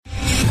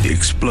The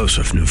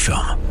explosive new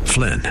film,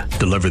 Flynn,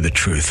 deliver the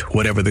truth,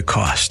 whatever the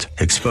cost,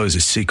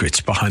 exposes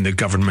secrets behind the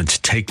government's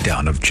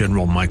takedown of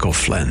General Michael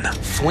Flynn.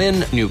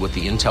 Flynn knew what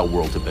the intel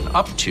world had been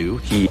up to.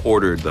 He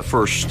ordered the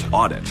first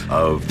audit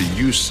of the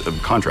use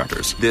of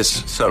contractors.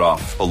 This set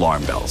off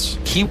alarm bells.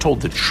 He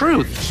told the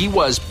truth. He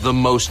was the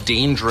most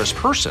dangerous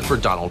person for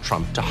Donald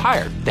Trump to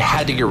hire. They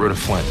had to get rid of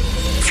Flynn.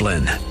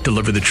 Flynn,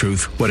 deliver the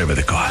truth, whatever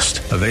the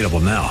cost. Available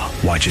now.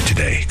 Watch it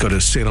today. Go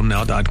to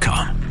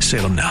salemnow.com.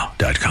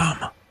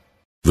 salemnow.com.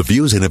 The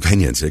views and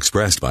opinions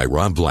expressed by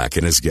Rob Black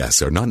and his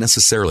guests are not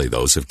necessarily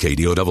those of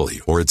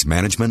KDOW or its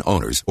management,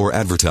 owners, or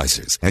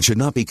advertisers and should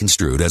not be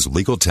construed as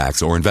legal,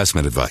 tax, or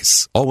investment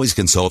advice. Always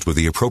consult with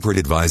the appropriate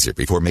advisor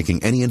before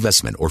making any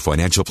investment or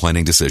financial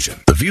planning decision.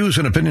 The views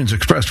and opinions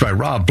expressed by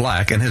Rob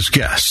Black and his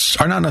guests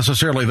are not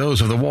necessarily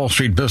those of the Wall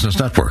Street Business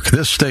Network,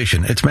 this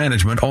station, its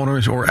management,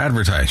 owners, or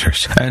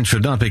advertisers, and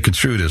should not be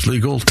construed as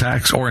legal,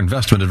 tax, or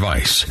investment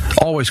advice.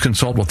 Always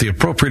consult with the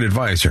appropriate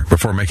advisor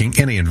before making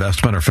any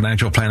investment or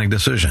financial planning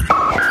decision.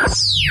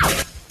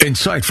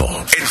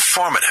 Insightful,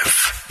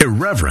 informative,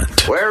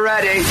 irreverent. We're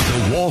ready.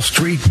 The Wall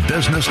Street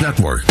Business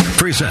Network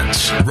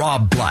presents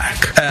Rob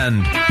Black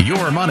and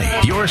Your Money,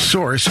 your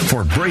source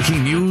for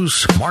breaking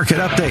news, market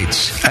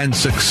updates, and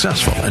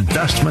successful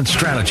investment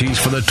strategies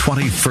for the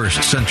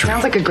 21st century.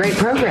 Sounds like a great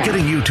program.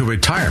 Getting you to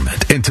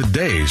retirement in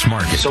today's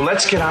market. So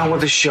let's get on with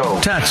the show.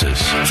 Taxes,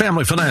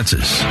 family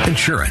finances,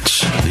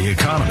 insurance, the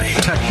economy,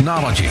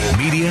 technology,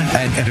 media,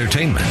 and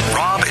entertainment.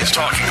 Rob is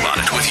talking about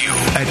it with you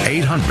at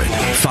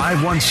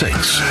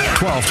 800-516-1220.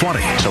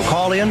 So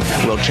call in,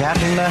 we'll chat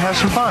and have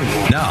some fun.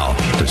 Now,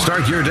 to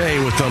start your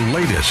day with the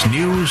latest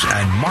news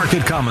and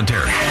market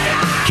commentary,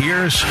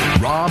 here's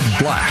Rob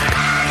Black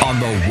on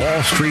the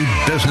Wall Street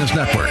Business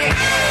Network.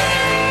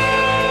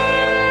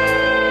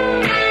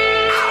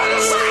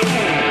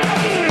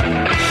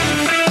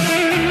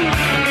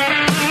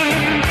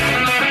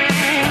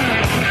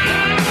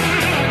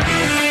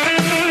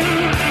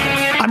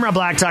 I'm Rob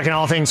Black, talking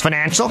all things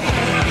financial.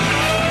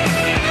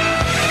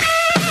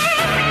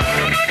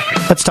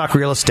 Let's talk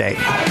real estate.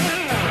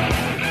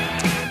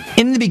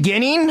 In the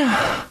beginning,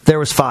 there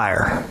was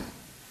fire.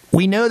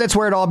 We know that's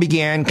where it all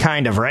began,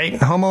 kind of, right?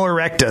 Homo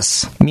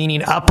erectus,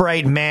 meaning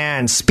upright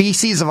man,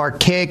 species of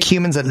archaic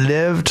humans that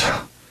lived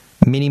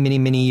many, many,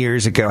 many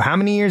years ago. How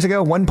many years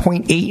ago?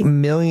 1.8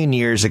 million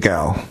years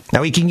ago.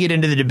 Now, we can get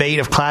into the debate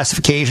of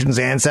classifications,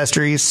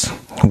 ancestries,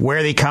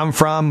 where they come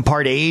from,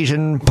 part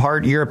Asian,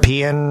 part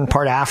European,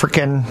 part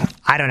African.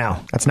 I don't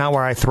know. That's not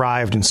where I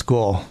thrived in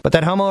school. But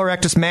that Homo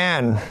erectus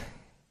man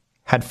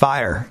had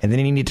fire, and then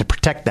he needed to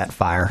protect that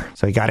fire.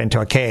 So he got into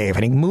a cave,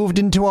 and he moved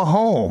into a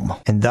home.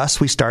 And thus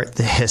we start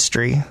the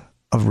history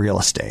of real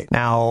estate.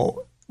 Now,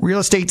 real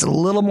estate's a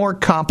little more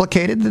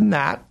complicated than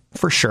that,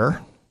 for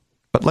sure.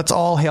 But let's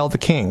all hail the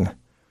king.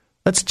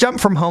 Let's jump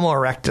from Homo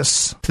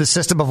erectus to the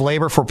system of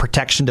labor for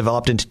protection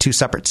developed into two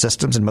separate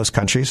systems in most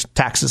countries,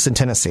 Texas and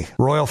Tennessee.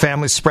 Royal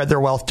families spread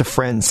their wealth to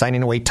friends,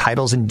 signing away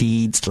titles and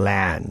deeds to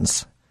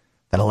lands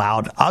that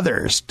allowed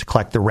others to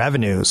collect the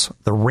revenues,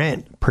 the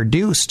rent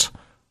produced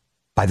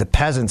by the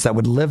peasants that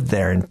would live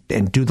there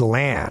and do the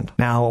land.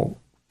 Now,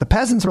 the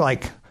peasants were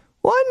like,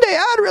 one day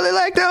I'd really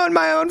like to own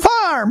my own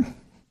farm.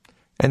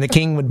 And the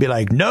king would be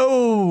like,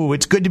 no,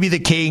 it's good to be the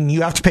king.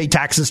 You have to pay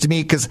taxes to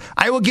me because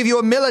I will give you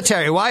a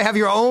military. Why have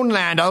your own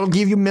land? I'll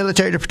give you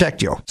military to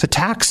protect you. So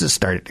taxes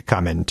started to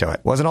come into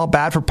it. Wasn't all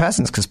bad for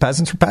peasants because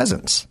peasants were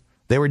peasants.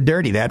 They were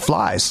dirty. They had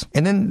flies.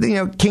 And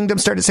then, kingdom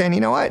started saying, you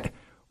know what?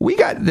 We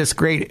got this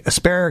great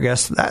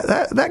asparagus.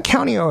 That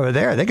county over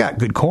there, they got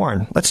good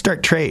corn. Let's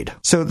start trade.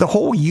 So the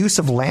whole use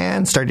of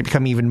land started to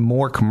become even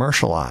more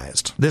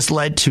commercialized. This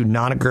led to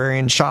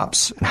non-agrarian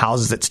shops and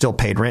houses that still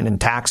paid rent and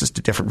taxes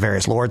to different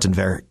various lords and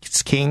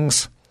various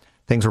kings.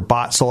 Things were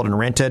bought, sold, and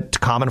rented to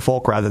common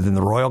folk rather than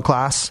the royal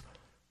class.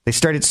 They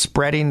started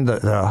spreading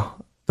the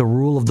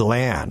rule of the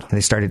land. And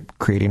they started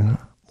creating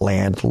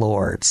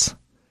landlords.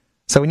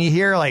 So when you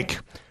hear like,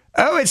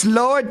 oh, it's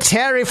Lord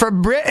Terry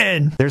from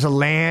Britain, there's a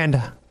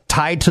land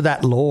tied to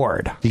that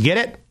lord. You get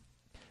it?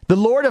 The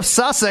Lord of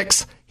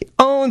Sussex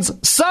owns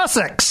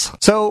Sussex.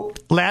 So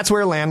that's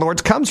where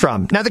landlords comes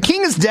from. Now, the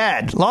king is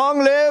dead.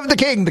 Long live the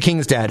king. The king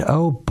is dead.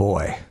 Oh,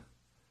 boy.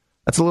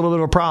 That's a little bit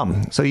of a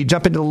problem. So you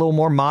jump into a little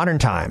more modern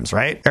times,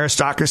 right?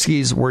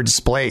 Aristocracies were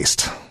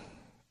displaced.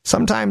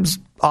 Sometimes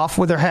off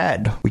with their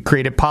head. We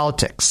created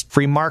politics,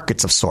 free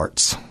markets of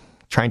sorts,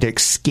 trying to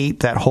escape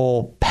that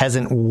whole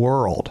peasant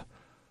world.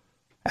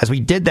 As we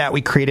did that,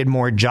 we created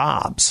more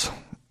jobs.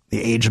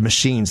 The age of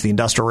machines, the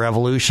Industrial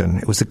Revolution.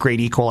 It was the great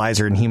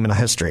equalizer in human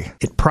history.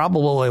 It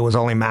probably was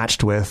only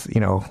matched with,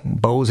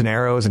 bows and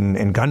arrows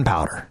and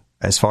gunpowder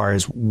as far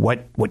as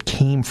what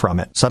came from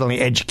it.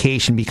 Suddenly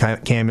education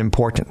became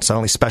important.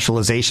 Suddenly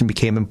specialization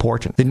became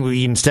important. Then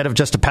instead of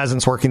just the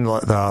peasants working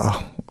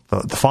the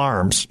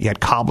farms, you had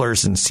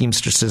cobblers and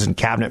seamstresses and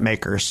cabinet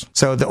makers.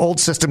 So the old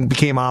system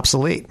became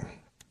obsolete.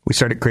 We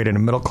started creating a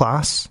middle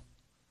class,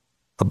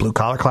 a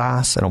blue-collar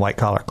class, and a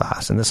white-collar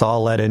class. And this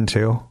all led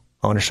into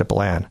ownership of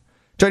land.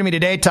 Joining me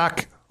today,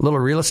 talk a little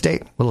real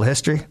estate, a little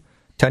history.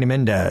 Tony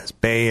Mendez,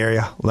 Bay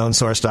Area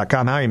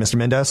LoanSource.com. How are you, Mr.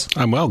 Mendez?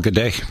 I'm well. Good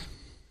day. So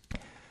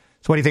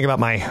what do you think about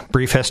my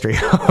brief history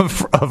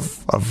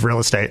of real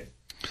estate?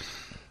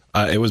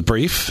 It was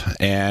brief,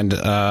 and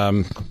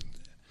I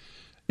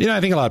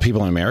think a lot of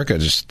people in America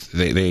just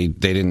they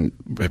didn't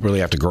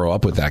really have to grow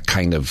up with that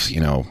kind of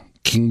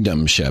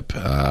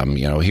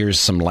kingdomship. Here's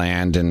some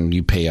land and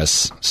you pay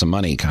us some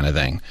money kind of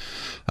thing.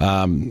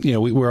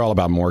 We're all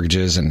about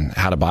mortgages and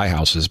how to buy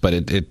houses, but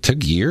it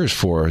took years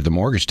for the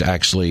mortgage to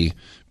actually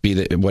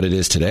be what it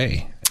is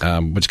today,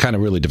 which kind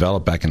of really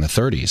developed back in the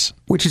 30s.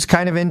 Which is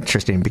kind of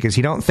interesting because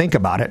you don't think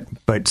about it,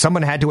 but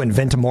someone had to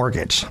invent a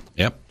mortgage.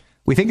 Yep.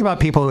 We think about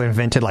people who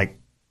invented like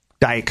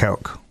Diet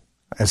Coke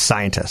as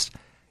scientists.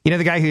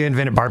 The guy who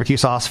invented barbecue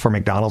sauce for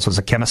McDonald's was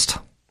a chemist.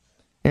 And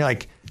you're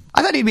like,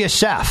 I thought he'd be a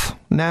chef.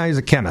 Now he's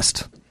a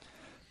chemist.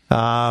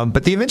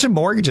 But the invention of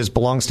mortgages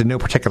belongs to no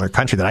particular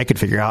country that I could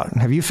figure out.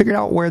 Have you figured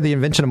out where the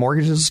invention of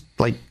mortgages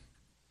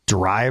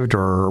derived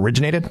or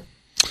originated?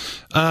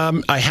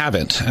 I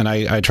haven't, and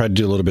I tried to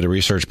do a little bit of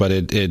research,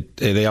 but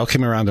they all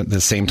came around at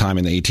the same time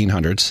in the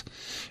 1800s,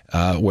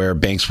 where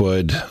banks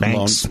would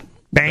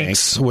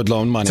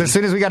loan money. So as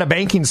soon as we got a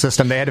banking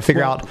system, they had to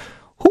figure out,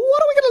 what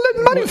are we going to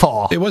lend money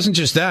for? It wasn't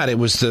just that; it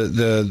was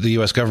the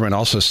U.S. government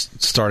also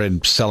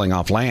started selling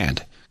off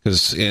land.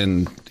 Because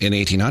in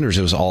 1800s,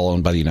 it was all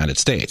owned by the United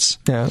States,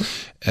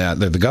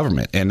 the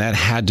government, and that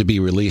had to be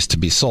released to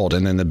be sold.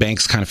 And then the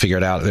banks kind of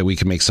figured out that we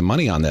could make some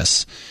money on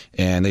this,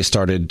 and they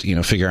started,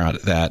 figuring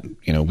out that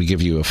we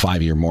give you a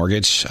 5-year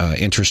mortgage,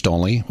 interest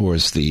only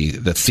was the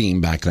theme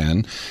back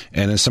then.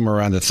 And then somewhere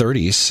around the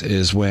 30s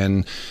is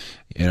when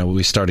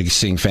we started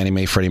seeing Fannie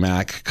Mae, Freddie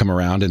Mac come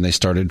around, and they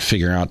started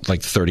figuring out like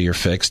 30-year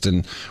fixed.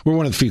 And we're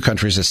one of the few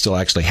countries that still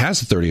actually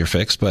has a 30-year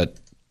fixed, but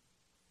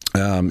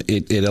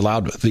it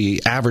allowed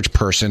the average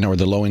person or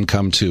the low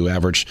income to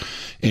average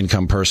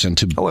income person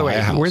to buy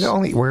a house.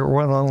 We're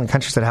one of the only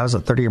countries that has a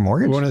 30-year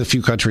mortgage? We're one of the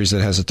few countries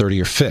that has a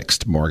 30-year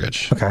fixed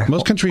mortgage. Okay.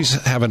 Most countries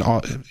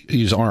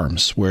use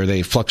ARMs, where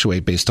they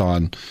fluctuate based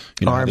on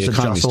ARMs, the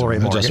economy.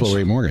 Adjustable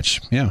rate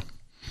mortgage. Yeah.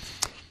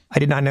 I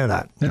did not know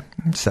that. Yeah.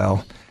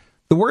 So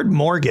the word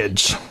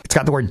mortgage, it's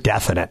got the word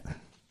death in it.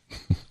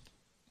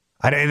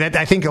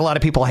 I think a lot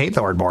of people hate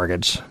the word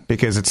mortgage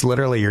because it's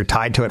literally you're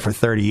tied to it for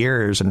 30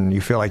 years and you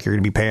feel like you're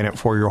going to be paying it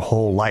for your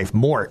whole life.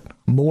 Mort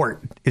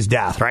is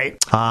death, right?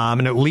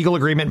 An illegal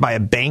agreement by a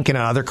bank and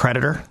another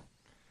creditor,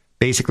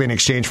 basically in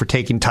exchange for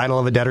taking title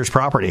of a debtor's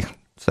property.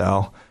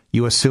 So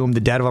you assume the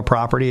debt of a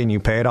property and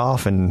you pay it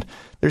off, and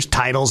there's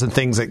titles and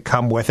things that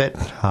come with it.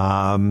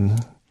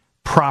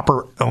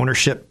 Proper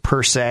ownership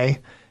per se.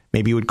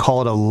 Maybe you would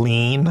call it a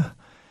lien,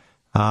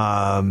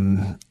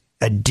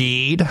 a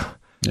deed.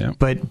 Yeah.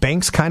 But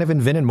banks kind of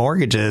invented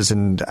mortgages,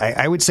 and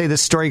I would say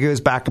this story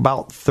goes back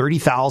about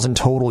 30,000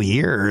 total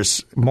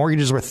years.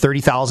 Mortgages were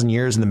 30,000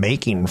 years in the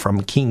making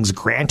from kings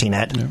granting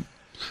it. Yeah.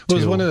 Well, it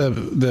was one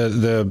of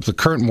the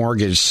current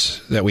mortgage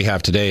that we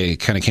have today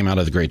kind of came out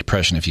of the Great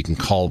Depression, if you can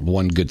call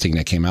one good thing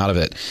that came out of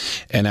it,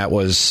 and that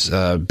was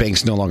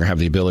banks no longer have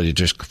the ability to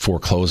just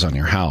foreclose on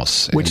your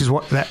house. Which is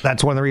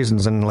that's one of the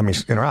reasons, and let me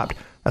interrupt.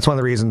 That's one of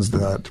the reasons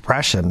the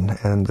Depression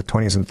and the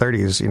 20s and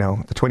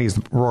 30s, the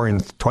 20s,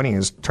 roaring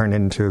 20s turned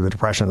into the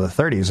Depression of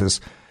the 30s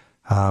is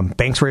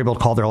banks were able to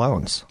call their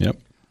loans. Yep.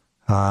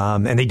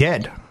 And they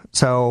did.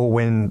 So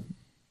when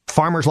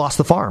farmers lost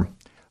the farm,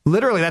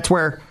 literally that's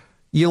where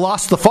you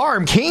lost the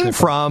farm came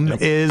from,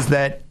 yep. Is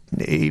that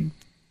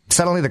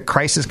suddenly the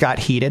crisis got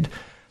heated.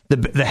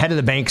 The head of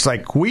the bank's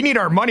like, we need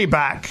our money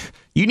back.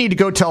 You need to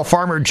go tell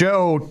Farmer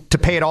Joe to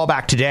pay it all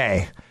back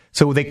today.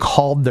 So they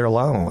called their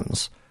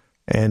loans.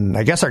 And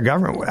I guess our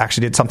government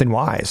actually did something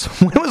wise.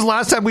 When was the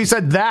last time we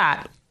said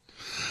that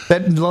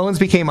loans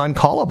became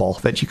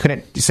uncallable, that you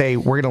couldn't say,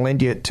 we're going to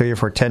lend it to you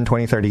for 10,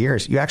 20, 30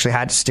 years? You actually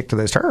had to stick to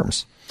those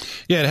terms.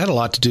 Yeah, it had a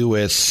lot to do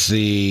with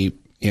the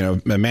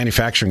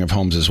manufacturing of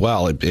homes as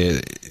well.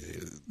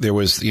 There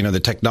was, the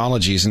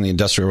technologies in the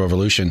Industrial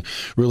Revolution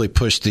really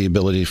pushed the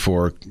ability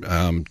for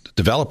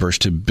developers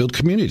to build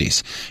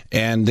communities,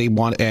 and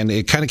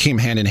it kind of came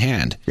hand in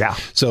hand. Yeah.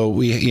 So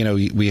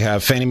we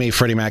have Fannie Mae,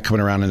 Freddie Mac coming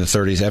around in the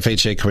 30s,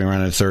 FHA coming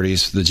around in the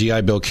 30s. The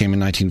GI Bill came in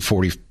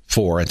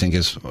 1944, I think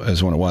is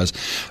when it was.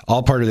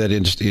 All part of that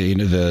industry,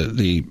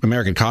 the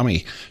American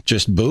economy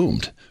just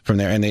boomed from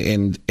there, and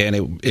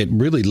it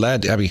really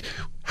led. I mean,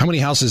 how many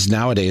houses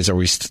nowadays are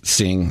we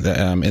seeing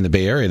in the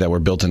Bay Area that were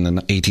built in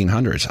the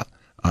 1800s?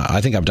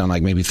 I think I've done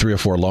like maybe 3 or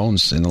 4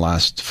 loans in the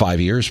last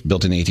 5 years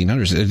built in the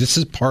 1800s. This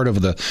is part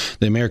of the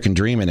American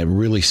dream, and it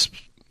really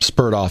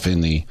spurred off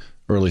in the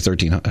the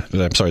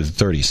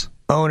 30s.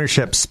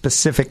 Ownership,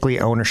 specifically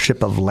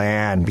ownership of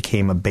land,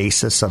 became a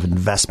basis of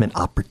investment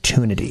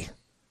opportunity.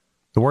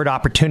 The word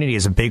opportunity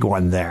is a big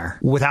one there.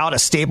 Without a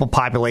stable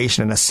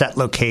population and a set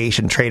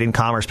location, trade and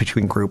commerce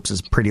between groups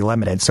is pretty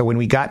limited. So when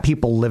we got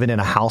people living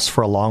in a house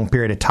for a long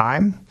period of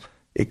time,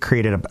 it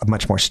created a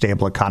much more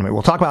stable economy.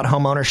 We'll talk about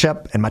home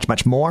ownership and much,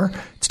 much more.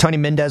 It's Tony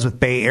Mendez with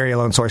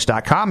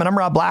BayAreaLoanSource.com, and I'm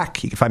Rob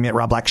Black. You can find me at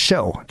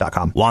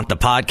RobBlackShow.com. Want the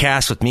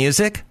podcast with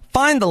music?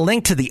 Find the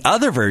link to the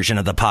other version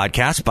of the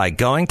podcast by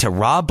going to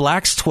Rob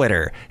Black's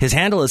Twitter. His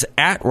handle is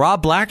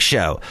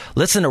 @RobBlackShow.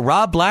 Listen to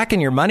Rob Black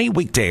and Your Money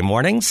weekday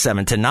mornings,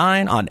 7 to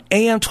 9 on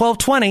AM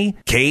 1220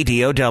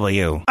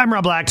 KDOW. I'm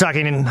Rob Black,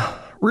 talking in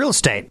real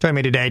estate. Joining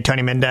me today,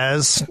 Tony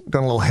Mendez,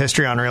 doing a little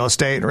history on real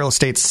estate. Real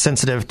estate's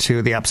sensitive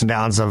to the ups and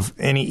downs of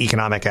any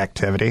economic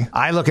activity.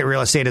 I look at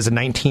real estate as a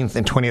 19th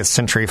and 20th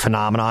century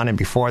phenomenon, and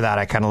before that,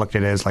 I kind of looked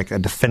at it as like a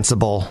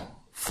defensible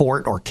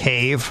fort or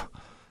cave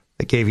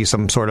that gave you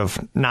some sort of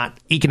not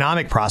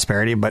economic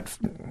prosperity, but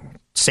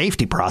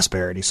safety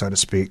prosperity, so to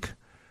speak.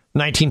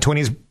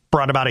 1920s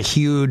brought about a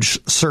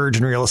huge surge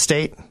in real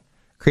estate,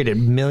 created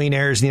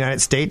millionaires in the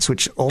United States,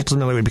 which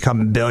ultimately would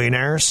become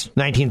billionaires.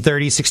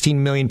 1930,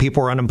 16 million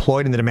people were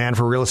unemployed, and the demand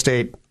for real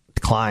estate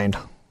declined.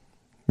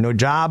 No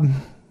job,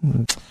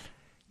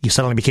 you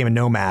suddenly became a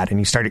nomad, and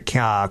you started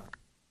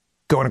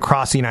going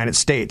across the United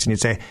States, and you'd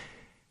say,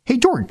 "Hey,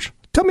 George,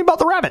 tell me about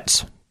the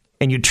rabbits."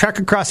 And you'd trek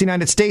across the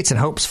United States in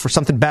hopes for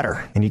something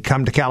better. And you'd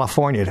come to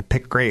California to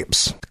pick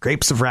grapes.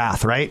 Grapes of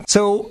wrath, right?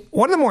 So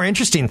one of the more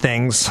interesting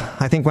things,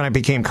 I think, when I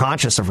became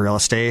conscious of real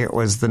estate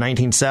was the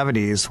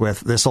 1970s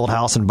with This Old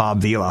House and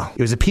Bob Vila.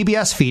 It was a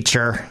PBS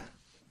feature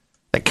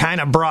that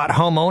kind of brought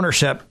home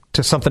ownership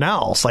to something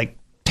else. Like,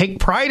 take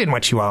pride in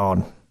what you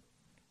own.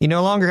 You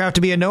no longer have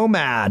to be a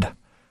nomad.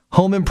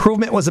 Home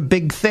improvement was a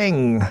big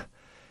thing.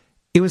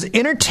 It was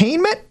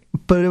entertainment,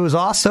 but it was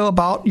also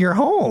about your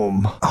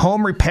home.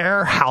 Home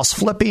repair, house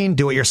flipping,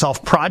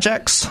 do-it-yourself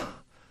projects.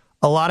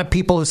 A lot of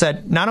people who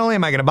said, not only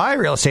am I going to buy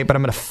real estate, but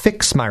I'm going to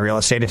fix my real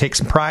estate and take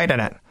some pride in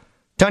it.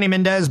 Tony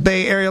Mendez,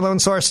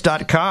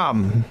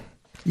 BayAreaLoanSource.com.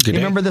 You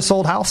remember This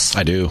Old House?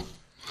 I do.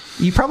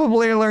 You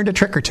probably learned a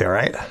trick or two,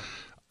 right?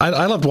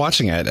 I loved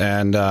watching it,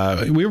 and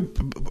we were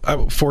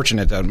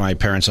fortunate that my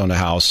parents owned a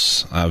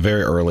house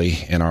very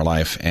early in our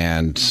life,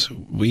 and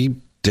we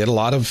did a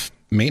lot of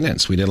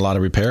maintenance. We did a lot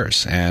of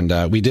repairs,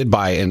 and we did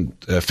buy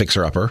a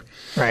fixer-upper.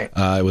 Right.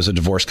 It was a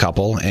divorced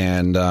couple,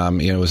 and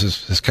it was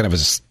this kind of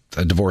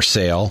a divorce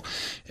sale,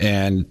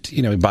 and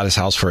we bought this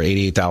house for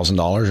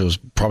 $88,000. It was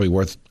probably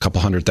worth a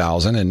couple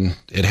 $100,000, and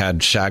it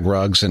had shag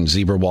rugs and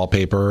zebra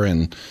wallpaper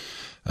and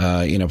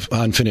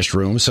unfinished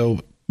rooms. So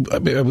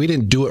we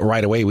didn't do it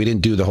right away. We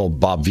didn't do the whole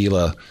Bob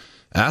Vila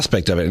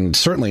aspect of it, and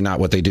certainly not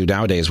what they do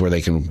nowadays where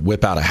they can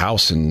whip out a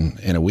house in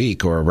a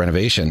week or a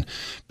renovation.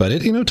 But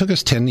it took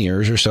us 10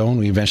 years or so, and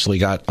we eventually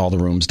got all the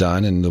rooms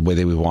done in the way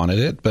that we wanted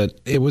it. But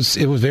it was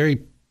a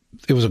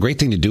great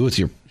thing to do with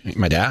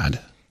my dad.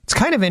 It's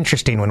kind of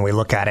interesting when we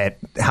look at it,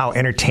 how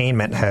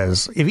entertainment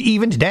has,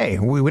 even today,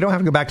 we don't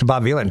have to go back to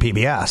Bob Vila and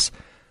PBS,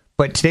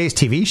 but today's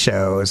TV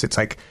shows, it's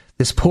like,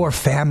 this poor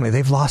family,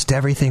 they've lost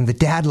everything. The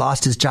dad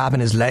lost his job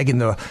and his leg in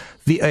not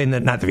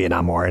the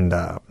Vietnam War, in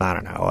the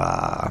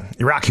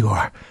Iraqi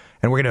War,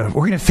 and we're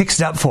gonna fix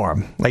it up for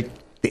him. Like,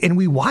 and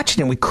we watch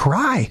it and we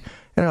cry, and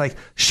they're like,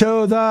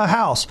 show the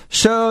house,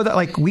 show that.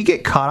 Like, we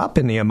get caught up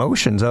in the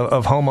emotions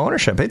of home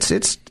ownership.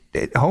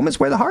 Home is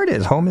where the heart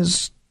is. Home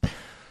is,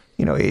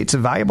 it's a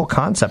valuable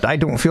concept. I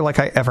don't feel like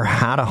I ever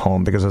had a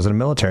home because I was in a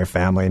military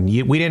family, and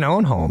we didn't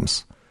own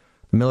homes.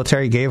 The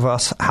military gave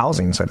us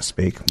housing, so to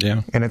speak.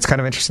 Yeah. And it's kind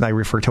of interesting. I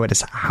refer to it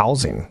as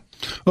housing.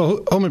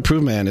 Well, home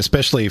improvement,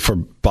 especially for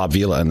Bob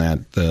Vila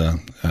and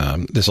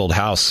This Old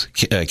House,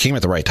 came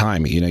at the right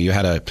time. You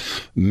had a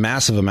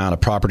massive amount of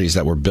properties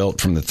that were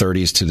built from the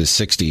 30s to the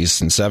 60s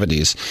and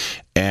 70s,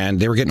 and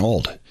they were getting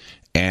old.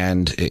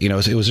 And, it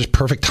was just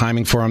perfect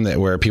timing for them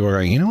where people were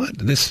going, you know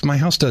what, my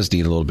house does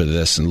need a little bit of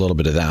this and a little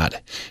bit of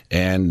that.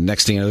 And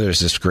next thing you know, there's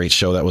this great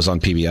show that was on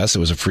PBS. It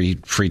was a free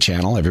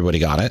channel. Everybody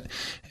got it.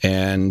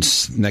 And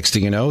next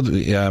thing you know,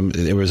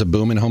 there was a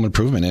boom in home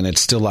improvement, and it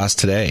still lasts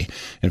today.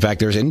 In fact,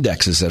 there's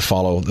indexes that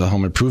follow the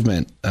home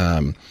improvement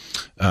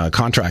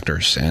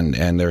contractors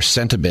and their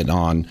sentiment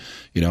on,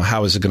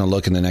 how is it going to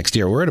look in the next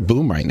year. We're at a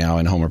boom right now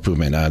in home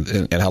improvement.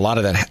 And a lot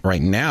of that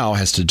right now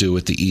has to do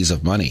with the ease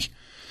of money.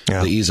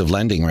 Yeah. The ease of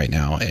lending right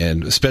now,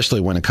 and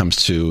especially when it comes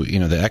to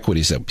the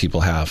equities that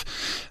people have.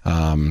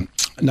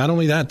 Not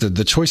only that,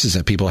 the choices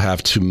that people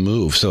have to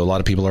move. So a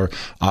lot of people are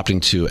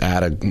opting to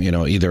add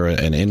either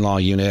an in-law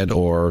unit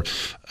or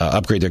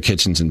upgrade their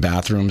kitchens and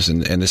bathrooms,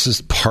 and this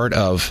is part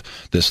of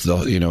this.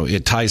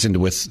 It ties into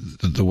with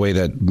the way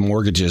that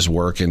mortgages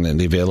work and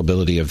the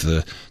availability of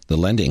the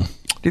lending. Do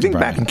you think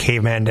back in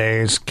caveman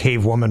days,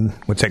 cave woman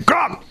would say,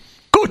 "Grog,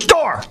 go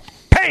store,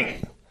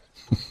 paint,"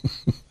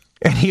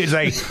 and he was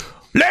like,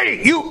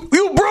 "Lady, you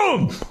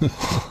broom!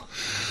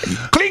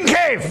 Clean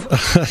cave!"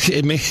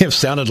 It may have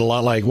sounded a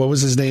lot like, what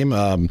was his name?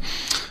 The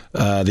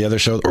other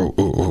show?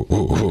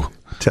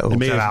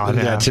 Tim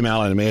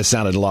Allen. It may have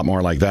sounded a lot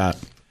more like that.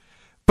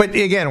 But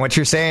again, what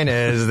you're saying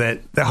is that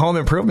the home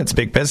improvement's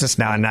big business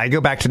now. And I go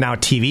back to now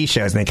TV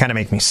shows, and they kind of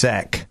make me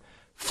sick.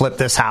 Flip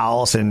This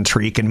House and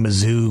Tariq and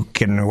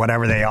Mazook and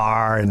whatever they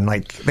are. And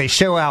they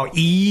show how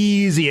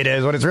easy it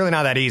is when it's really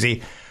not that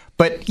easy.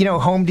 But,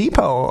 Home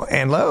Depot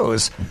and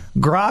Lowe's,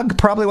 Grog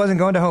probably wasn't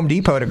going to Home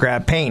Depot to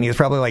grab paint. He was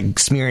probably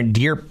smearing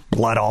deer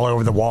blood all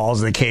over the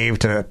walls of the cave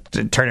to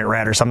turn it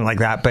red or something like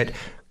that. But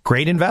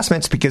great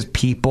investments because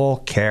people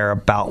care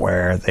about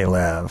where they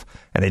live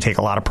and they take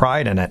a lot of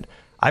pride in it.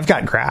 I've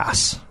got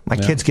grass. My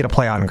kids get to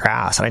play on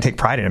grass, and I take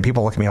pride in it.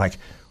 People look at me like,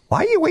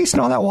 why are you wasting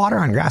all that water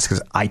on grass?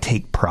 Because I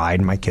take pride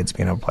in my kids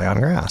being able to play on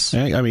grass.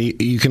 I mean,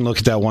 you can look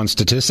at that one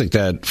statistic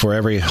that for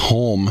every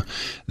home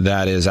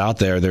that is out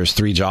there, there's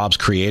 3 jobs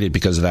created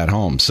because of that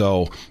home.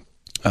 So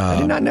I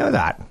did not know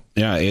that.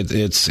 Yeah,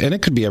 and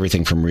it could be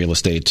everything from real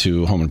estate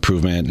to home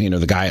improvement.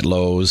 The guy at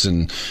Lowe's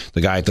and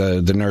the guy at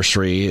the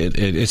nursery.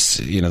 It's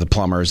the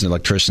plumbers, and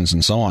electricians,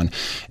 and so on.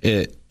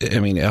 A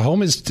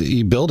home is,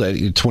 you build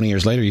it. 20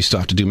 years later, you still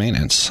have to do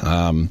maintenance.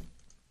 And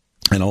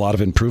a lot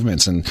of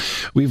improvements. And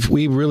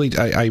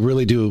I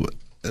really do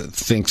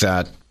think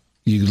that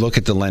you look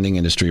at the lending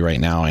industry right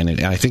now,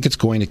 and I think it's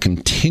going to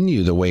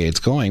continue the way it's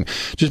going.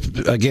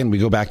 Just again, we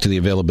go back to the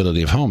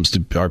availability of homes.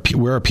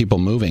 Where are people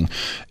moving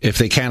if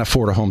they can't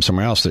afford a home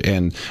somewhere else?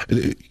 And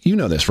you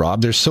know this,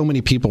 Rob. There's so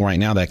many people right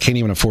now that can't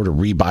even afford to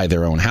rebuy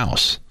their own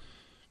house.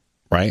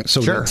 Right?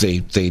 So sure.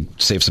 They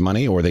save some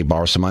money, or they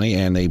borrow some money,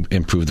 and they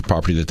improve the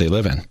property that they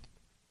live in.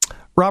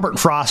 Robert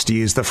Frost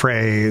used the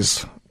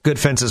phrase, "Good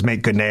fences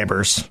make good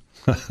neighbors."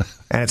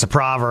 And it's a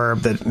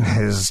proverb that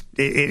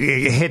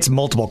it hits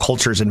multiple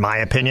cultures, in my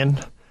opinion.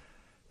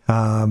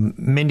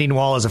 Mending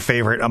Wall is a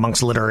favorite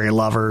amongst literary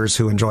lovers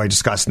who enjoy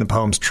discussing the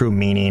poem's true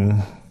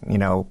meaning,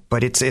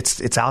 but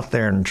it's out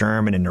there in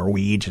German and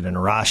Norwegian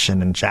and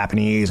Russian and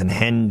Japanese and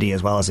Hindi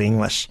as well as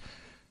English.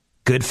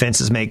 Good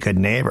fences make good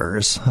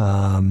neighbors.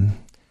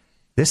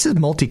 This is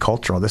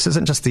multicultural. This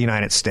isn't just the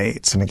United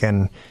States. And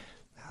again,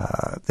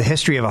 the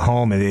history of a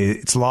home,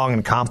 it's long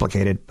and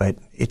complicated, but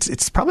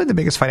it's probably the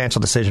biggest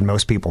financial decision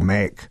most people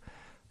make.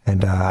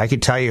 And I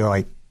could tell you,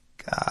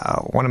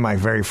 one of my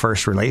very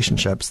first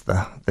relationships,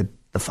 the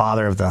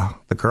father of the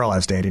girl I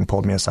was dating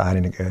pulled me aside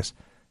and he goes,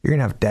 "You're going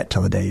to have debt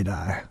till the day you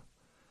die.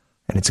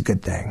 And it's a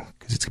good thing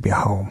because it's going to be a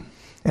home."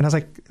 And I was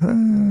like,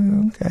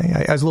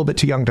 okay. I was a little bit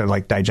too young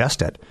to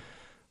digest it.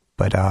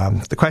 But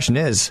the question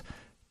is,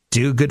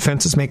 do good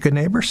fences make good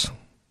neighbors?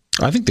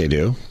 I think they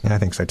do. Yeah, I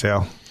think so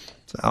too.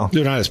 So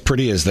they're not as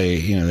pretty as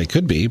they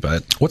could be,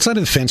 but what side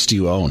of the fence do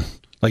you own?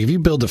 Like, if you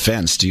build a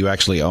fence, do you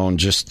actually own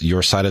just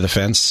your side of the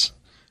fence?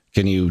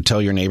 Can you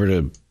tell your neighbor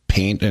to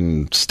paint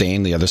and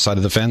stain the other side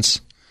of the fence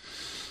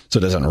so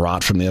it doesn't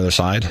rot from the other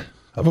side?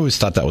 I've always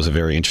thought that was a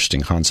very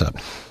interesting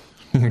concept.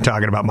 You're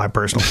talking about my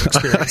personal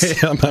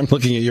experience. I'm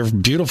looking at your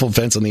beautiful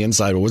fence on the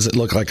inside. What does it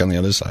look like on the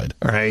other side?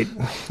 Right.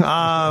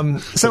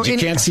 So you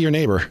can't see your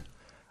neighbor.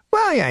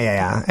 Well,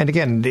 yeah. And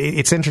again,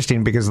 it's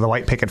interesting because the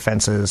white picket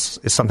fences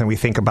is something we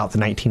think about the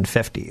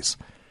 1950s.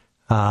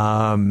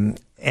 And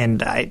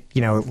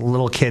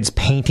little kids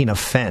painting a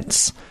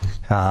fence,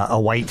 a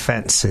white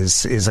fence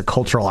is a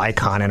cultural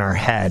icon in our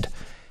head.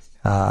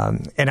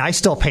 And I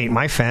still paint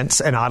my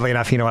fence, and oddly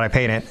enough, you know what I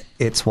paint it?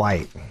 It's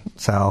white.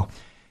 So,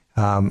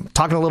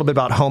 talking a little bit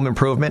about home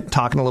improvement,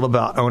 talking a little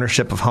about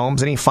ownership of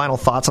homes. Any final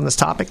thoughts on this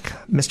topic,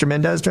 Mr.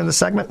 Mendez, during the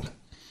segment?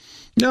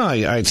 No,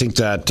 I think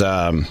that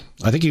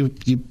I think you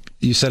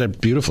said it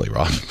beautifully,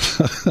 Rob.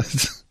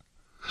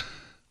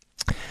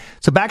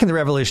 So back in the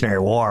Revolutionary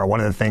War,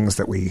 one of the things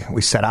that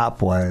we set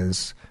up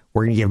was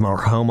we're going to give more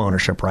home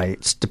ownership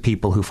rights to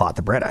people who fought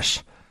the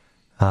British.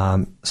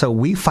 So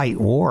we fight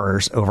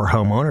wars over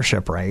home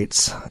ownership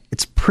rights.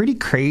 It's pretty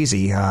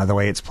crazy the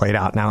way it's played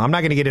out. Now, I'm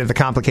not going to get into the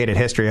complicated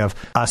history of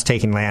us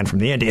taking land from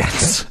the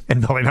Indians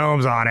and building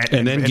homes on it,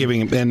 and then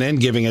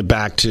giving it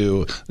back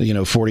to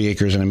 40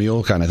 acres and a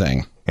mule kind of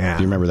thing. Yeah,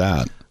 do you remember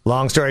that?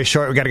 Long story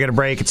short, we got to get a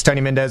break. It's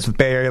Tony Mendez with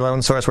Bay Area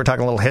Loan Source. We're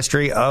talking a little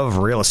history of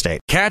real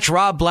estate. Catch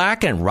Rob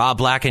Black and Rob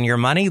Black and Your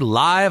Money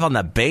live on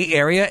the Bay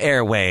Area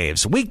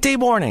airwaves, weekday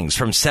mornings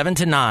from 7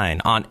 to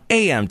 9 on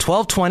AM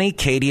 1220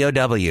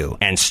 KDOW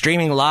and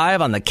streaming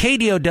live on the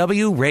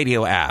KDOW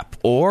radio app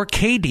or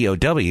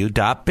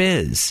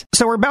KDOW.biz.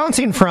 So we're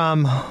bouncing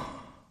from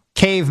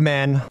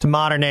cavemen to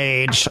modern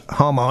age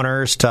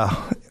homeowners to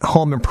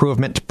home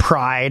improvement to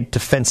pride to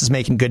fences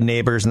making good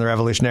neighbors in the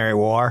Revolutionary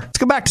War. Let's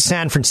go back to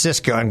San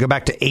Francisco and go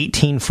back to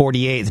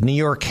 1848. The New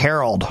York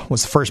Herald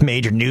was the first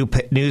major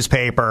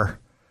newspaper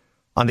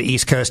on the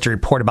East Coast to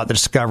report about the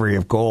discovery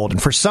of gold.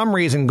 And for some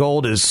reason,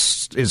 gold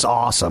is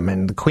awesome.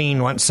 And the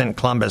Queen once sent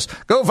Columbus,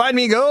 "Go find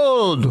me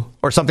gold,"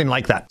 or something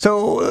like that.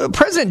 So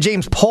President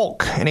James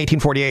Polk in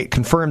 1848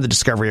 confirmed the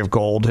discovery of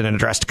gold in an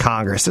address to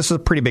Congress. This was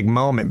a pretty big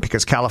moment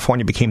because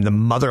California became the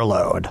mother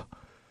lode.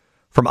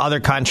 From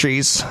other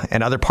countries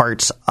and other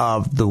parts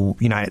of the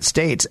United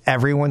States,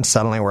 everyone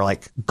suddenly were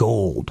like,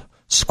 gold.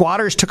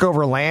 Squatters took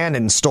over land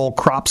and stole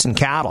crops and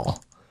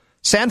cattle.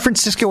 San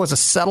Francisco was a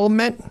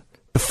settlement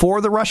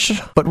before the rush,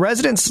 but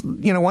residents,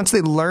 once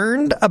they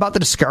learned about the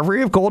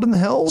discovery of gold in the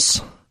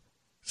hills,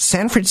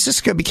 San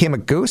Francisco became a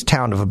ghost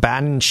town of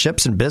abandoned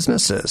ships and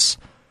businesses.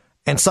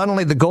 And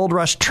suddenly the gold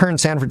rush turned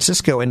San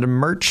Francisco into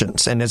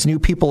merchants. And as new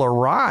people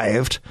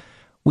arrived,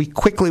 we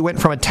quickly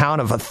went from a town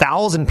of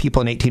 1,000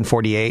 people in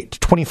 1848 to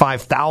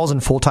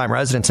 25,000 full-time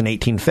residents in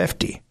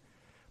 1850.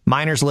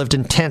 Miners lived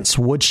in tents,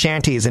 wood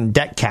shanties, and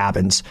deck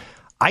cabins.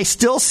 I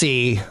still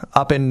see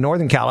up in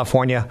Northern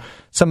California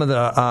some of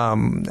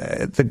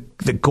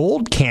the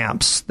gold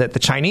camps that the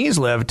Chinese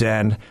lived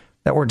in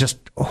that were just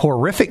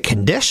horrific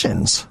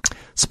conditions.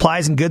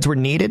 Supplies and goods were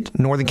needed.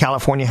 Northern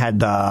California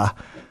had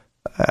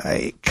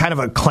kind of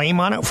a claim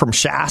on it from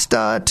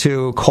Shasta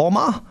to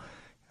Colma.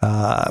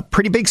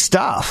 Pretty big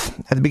stuff.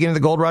 At the beginning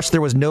of the gold rush,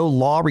 there was no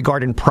law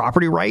regarding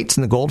property rights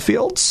in the gold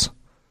fields.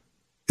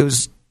 It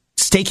was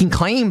staking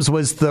claims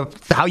was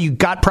how you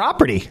got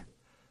property.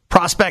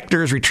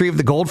 Prospectors retrieved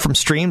the gold from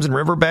streams and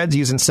riverbeds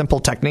using simple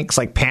techniques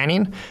like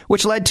panning,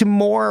 which led to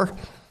more,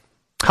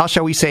 how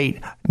shall we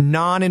say,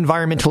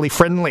 non-environmentally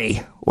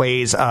friendly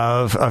ways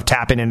of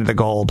tapping into the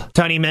gold.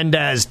 Tony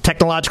Mendez,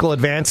 technological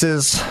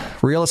advances,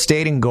 real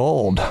estate, and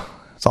gold.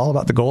 It's all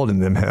about the gold in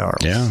them hills.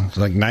 Yeah,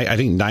 like I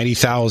think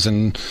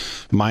 90,000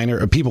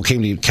 people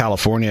came to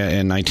California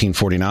in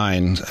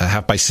 1949,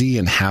 half by sea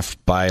and half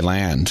by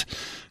land.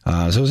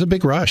 So it was a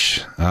big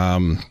rush.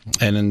 And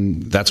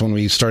then that's when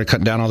we started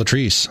cutting down all the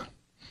trees.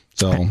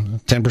 So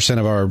 10%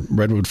 of our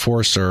redwood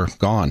forests are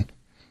gone.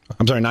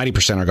 I'm sorry,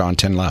 90% are gone,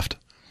 10 left.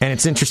 And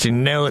it's interesting to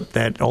note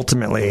that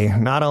ultimately,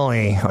 not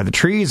only are the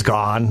trees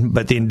gone,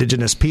 but the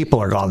indigenous people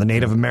are gone. The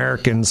Native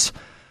Americans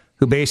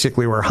who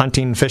basically were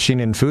hunting,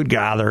 fishing, and food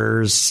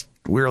gatherers.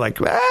 We were like,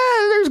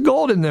 there's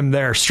gold in them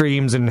there,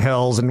 streams and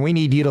hills, and we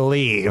need you to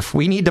leave.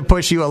 We need to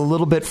push you a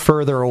little bit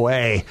further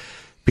away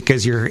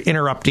because you're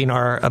interrupting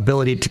our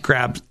ability to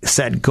grab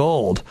said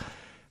gold.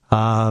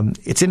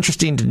 It's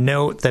interesting to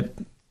note that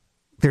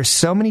there's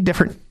so many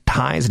different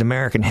ties in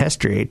American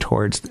history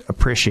towards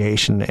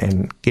appreciation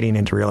and getting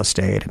into real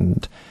estate.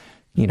 And,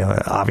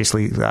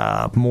 obviously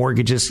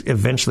mortgages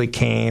eventually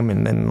came,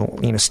 and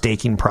then,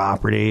 staking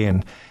property.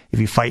 And if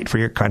you fight for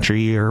your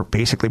country, you're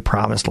basically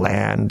promised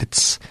land.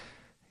 It's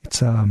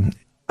I'm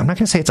not going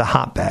to say it's a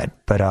hotbed,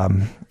 but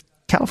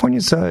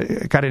California's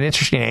got an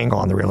interesting angle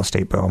on the real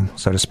estate boom,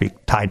 so to speak,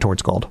 tied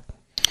towards gold.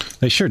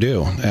 They sure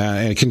do.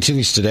 And it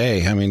continues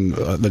today. I mean,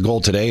 the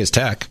gold today is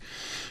tech.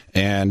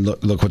 And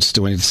look what's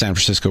doing to San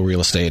Francisco real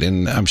estate.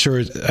 And I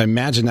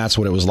imagine that's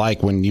what it was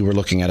like when you were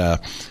looking at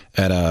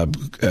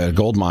a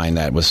gold mine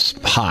that was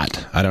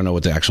hot. I don't know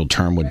what the actual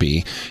term would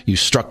be. You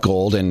struck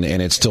gold and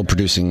it's still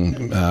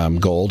producing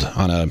gold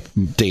on a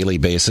daily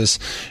basis.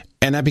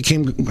 And that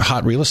became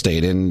hot real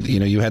estate. And,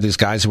 you had these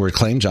guys who were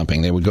claim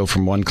jumping. They would go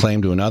from one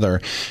claim to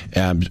another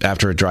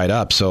after it dried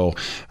up. So,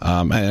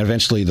 and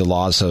eventually the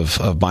laws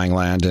of buying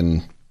land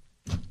and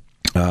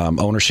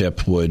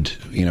ownership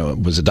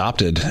was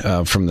adopted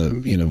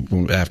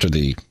from after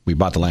we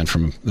bought the land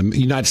from the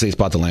United States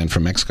bought the land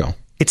from Mexico.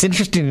 It's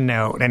interesting to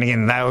note, and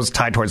again, that was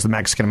tied towards the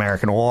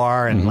Mexican-American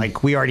War, and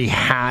we already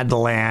had the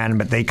land,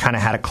 but they kind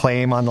of had a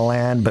claim on the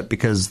land, but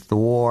because of the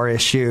war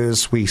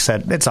issues, we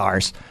said it's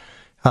ours,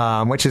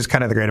 which is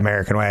kind of the great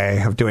American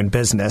way of doing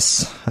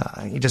business.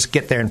 You just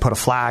get there and put a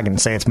flag and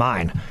say it's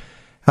mine.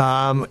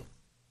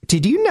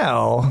 Did you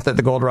know that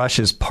the gold rush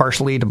is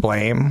partially to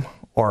blame,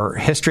 or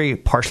history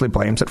partially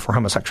blames it for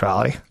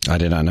homosexuality? I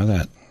did not know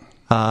that.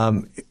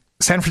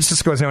 San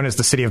Francisco is known as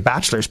the city of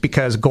bachelors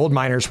because gold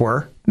miners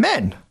were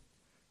men.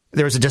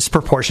 There was a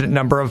disproportionate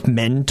number of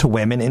men to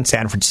women in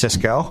San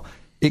Francisco.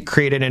 It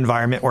created an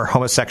environment where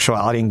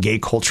homosexuality and gay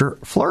culture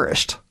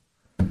flourished.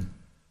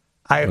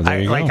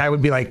 I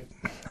would be like,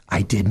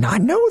 I did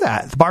not know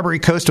that. The Barbary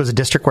Coast was a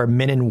district where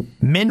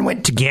men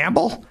went to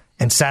gamble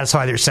and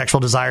satisfy their sexual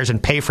desires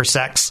and pay for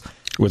sex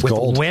with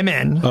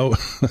women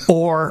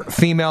or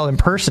female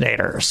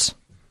impersonators.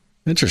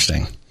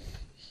 Interesting.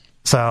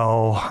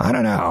 So, I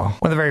don't know.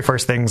 One of the very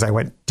first things I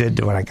did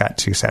when I got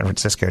to San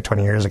Francisco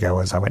 20 years ago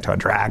was I went to a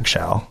drag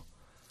show.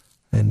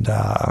 And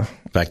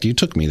in fact, you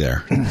took me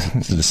there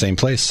to the same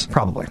place.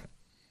 Probably.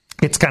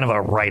 It's kind of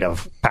a rite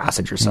of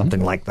passage or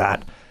something like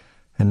that.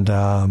 And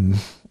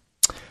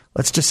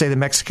let's just say the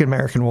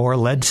Mexican-American War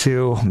led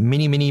to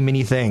many, many,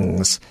 many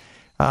things.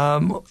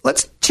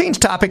 Let's change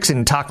topics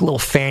and talk a little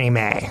Fannie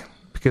Mae,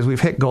 because we've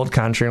hit gold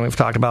country and we've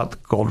talked about the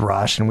gold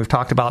rush and we've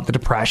talked about the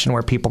Depression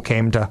where people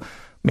came to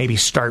maybe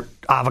start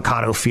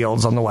avocado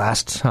fields on the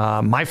West.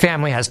 My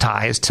family has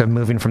ties to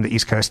moving from the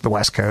East Coast to the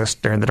West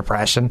Coast during the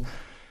Depression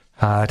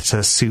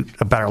to suit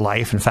a better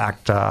life. In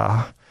fact,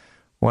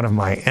 one of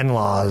my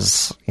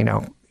in-laws,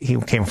 he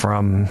came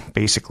from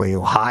basically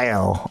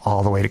Ohio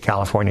all the way to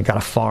California, got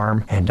a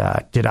farm and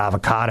did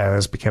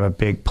avocados, became a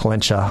big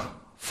Palencia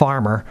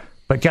farmer.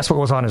 But guess what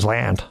was on his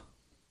land?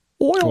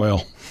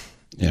 Oil.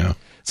 Yeah.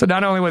 So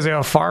not only was he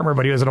a farmer,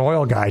 but he was an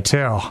oil guy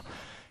too,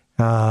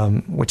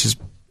 which is,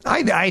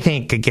 I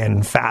think,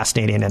 again,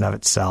 fascinating in and of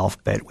itself,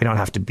 but we don't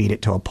have to beat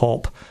it to a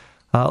pulp.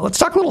 Let's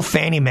talk a little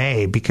Fannie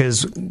Mae,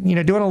 because, doing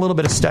a little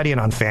bit of studying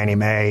on Fannie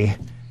Mae,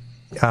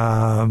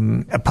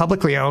 a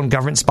publicly owned,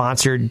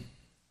 government-sponsored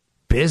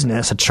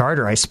business, a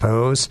charter, I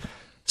suppose,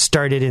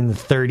 started in the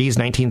 30s,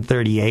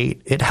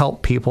 1938. It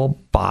helped people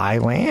buy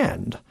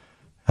land.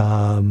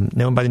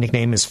 Known by the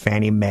nickname as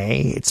Fannie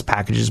Mae. Its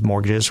packages,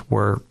 mortgages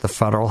were the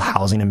Federal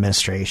Housing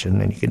Administration,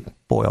 and you could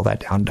boil that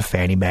down to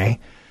Fannie Mae.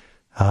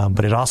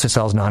 But it also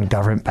sells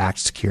non-government-backed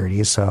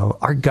securities. So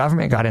our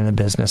government got in the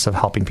business of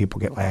helping people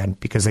get land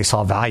because they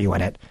saw value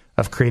in it.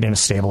 of creating a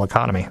stable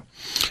economy.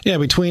 Yeah,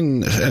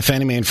 between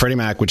Fannie Mae and Freddie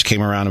Mac, which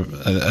came around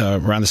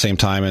the same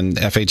time, and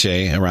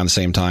FHA around the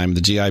same time,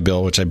 the GI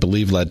Bill, which I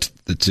believe led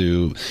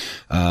to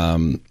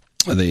the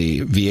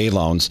VA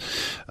loans,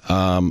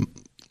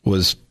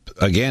 was,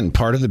 again,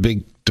 part of the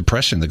big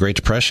depression, the Great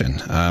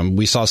Depression.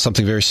 We saw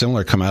something very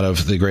similar come out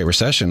of the Great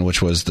Recession,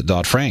 which was the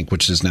Dodd-Frank,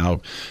 which is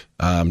now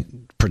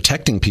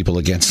protecting people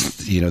against,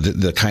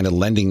 the kind of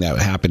lending that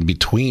happened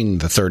between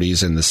the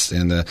 30s and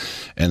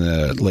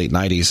the late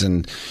 90s.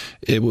 And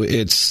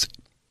it's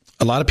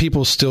a lot of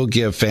people still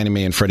give Fannie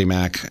Mae and Freddie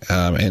Mac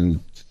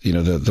and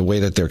the way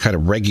that they're kind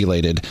of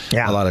regulated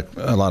a lot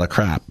of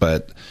crap.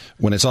 But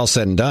when it's all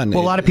said and done, a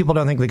lot of people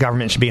don't think the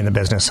government should be in the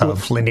business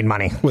of lending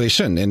money. Well, they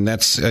shouldn't. And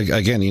that's,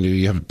 again,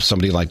 you have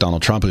somebody like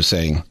Donald Trump who's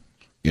saying,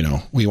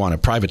 we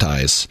want to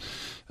privatize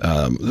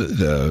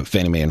the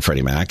Fannie Mae and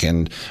Freddie Mac,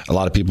 and a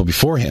lot of people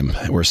before him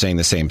were saying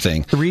the same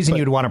thing. The reason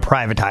you'd want to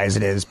privatize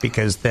it is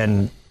because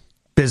then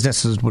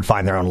businesses would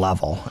find their own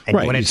level, and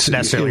you wouldn't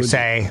necessarily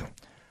say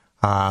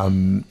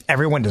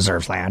everyone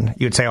deserves land.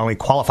 You would say only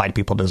qualified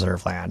people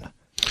deserve land.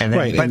 And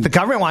then, but the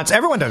government wants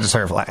everyone to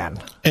deserve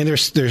land. And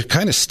they're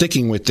kind of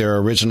sticking with their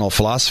original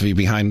philosophy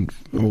behind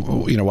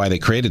why they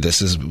created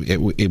this. Is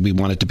we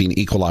want it to be an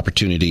equal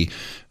opportunity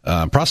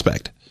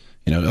prospect.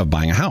 Of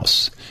buying a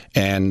house.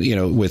 And,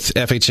 with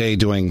FHA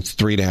doing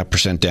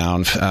 3.5%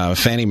 down,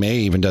 Fannie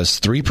Mae even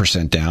does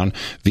 3% down,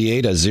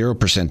 VA does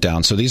 0%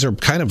 down. So these are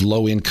kind of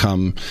low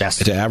income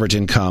to average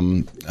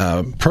income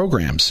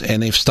programs.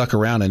 And they've stuck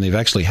around and they've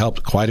actually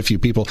helped quite a few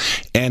people.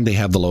 And they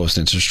have the lowest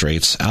interest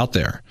rates out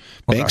there.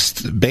 Okay.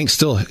 Banks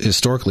still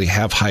historically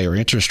have higher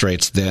interest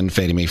rates than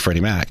Fannie Mae,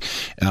 Freddie Mac.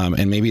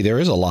 And maybe there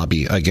is a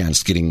lobby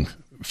against getting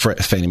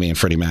Fannie Mae and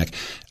Freddie Mac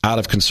out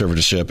of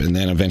conservatorship and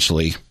then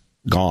eventually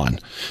gone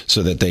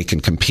so that they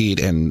can compete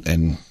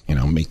and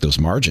make those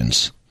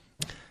margins.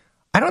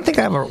 I don't think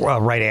I have a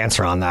right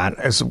answer on that.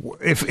 As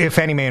if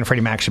Fannie Mae and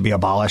Freddie Mac should be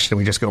abolished and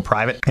we just go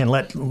private and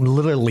let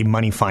literally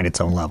money find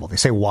its own level. They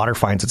say water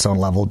finds its own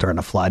level during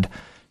a flood.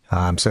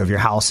 So if your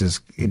house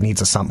it needs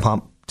a sump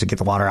pump to get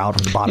the water out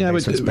from the bottom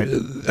basements. But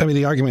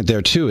the argument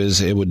there too is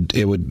you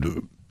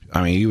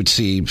would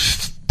see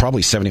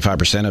probably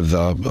 75% of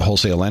the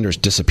wholesale lenders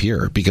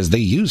disappear because they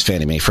use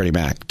Fannie Mae, Freddie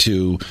Mac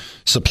to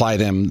supply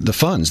them the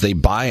funds. They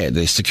buy it,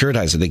 they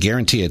securitize it, they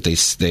guarantee it,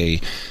 they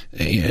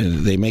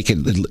make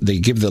it, they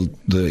give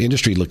the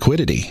industry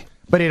liquidity.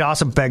 But it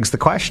also begs the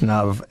question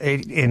of,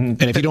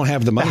 if you don't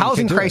have the money, the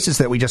housing crisis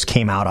that we just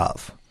came out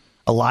of,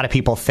 a lot of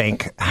people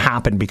think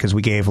happened because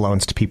we gave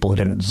loans to people who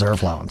didn't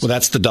deserve loans. Well,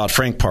 that's the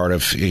Dodd-Frank part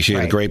of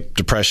the Great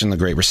Depression, the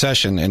Great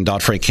Recession, and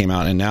Dodd-Frank came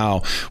out, and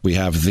now we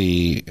have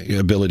the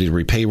ability to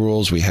repay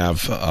rules. We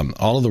have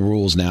all of the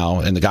rules now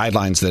and the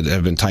guidelines that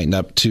have been tightened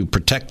up to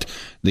protect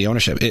the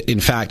ownership. In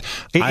fact,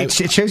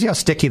 it shows you how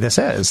sticky this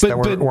is.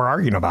 We're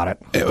arguing about it.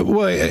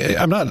 Well,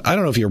 I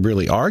don't know if you're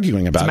really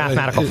arguing about it. It's a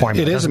mathematical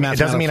formula. It is a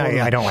mathematical formula. It doesn't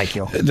mean I don't like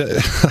you.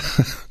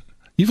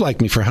 You've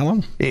liked me for how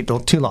long?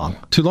 Too long.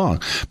 Too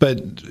long. But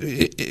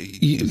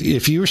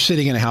if you're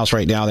sitting in a house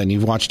right now, then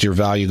you've watched your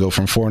value go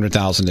from $400,000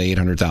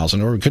 to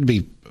 $800,000, or it could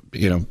be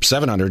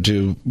 $700,000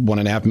 to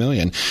 $1.5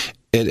 million.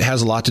 It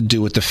has a lot to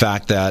do with the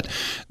fact that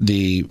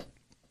the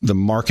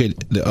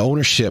market, the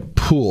ownership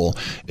pool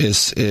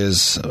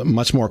is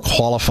much more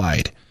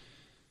qualified.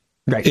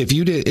 Right. If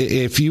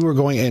you were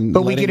going and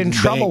but we get in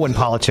trouble when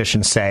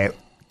politicians say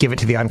give it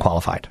to the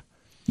unqualified.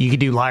 You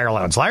could do liar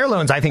loans. Liar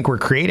loans, I think, were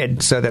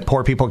created so that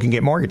poor people can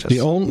get mortgages.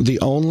 The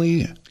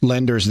only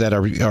lenders that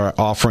are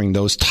offering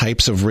those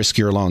types of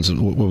riskier loans,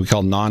 what we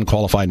call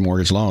non-qualified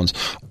mortgage loans,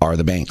 are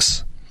the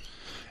banks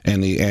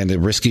and the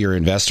riskier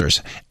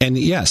investors. And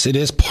yes, it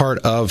is part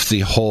of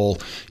the whole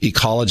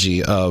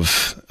ecology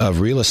of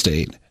real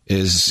estate.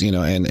 Is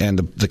and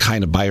the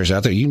kind of buyers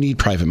out there. You need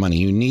private money.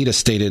 You need a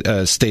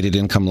stated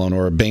income loan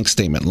or a bank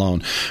statement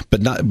loan,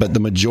 but the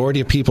majority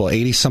of people,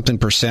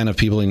 80-something% of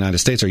people in the United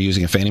States, are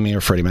using a Fannie Mae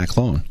or Freddie Mac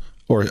loan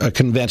or a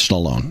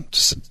conventional loan.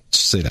 To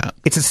say that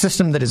it's a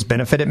system that has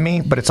benefited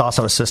me, but it's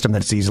also a system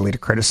that's easily to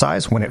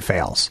criticize when it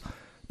fails.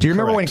 Do you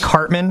remember when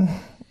Cartman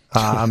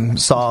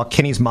saw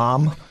Kenny's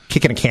mom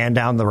kicking a can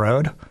down the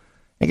road?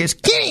 He goes,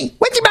 "Kenny,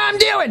 what's your mom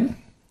doing?"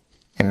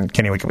 And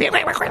Kenny would go,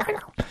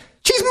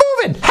 "She's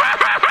moving."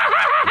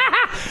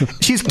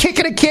 She's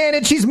kicking a can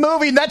and she's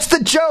moving. That's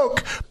the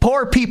joke.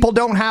 Poor people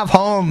don't have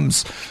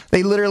homes.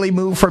 They literally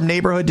move from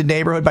neighborhood to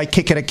neighborhood by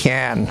kicking a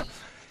can.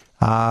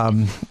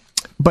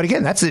 But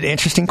again, that's an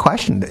interesting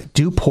question.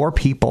 Do poor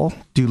people,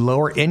 do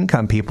lower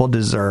income people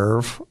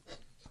deserve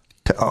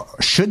to,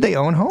 should they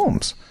own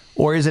homes?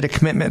 Or is it a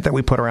commitment that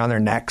we put around their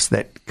necks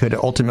that could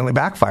ultimately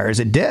backfire, as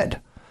it did?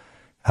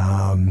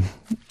 And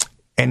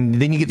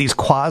then you get these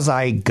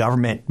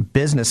quasi-government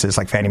businesses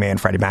like Fannie Mae and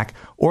Freddie Mac,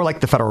 or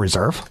like the Federal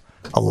Reserve.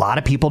 A lot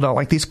of people don't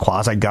like these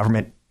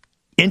quasi-government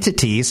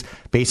entities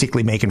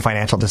basically making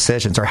financial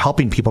decisions or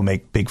helping people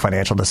make big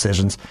financial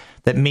decisions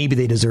that maybe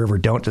they deserve or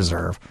don't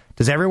deserve.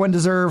 Does everyone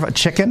deserve a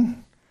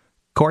chicken?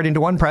 According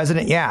to one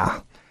president,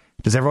 yeah.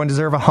 Does everyone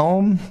deserve a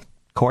home?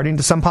 According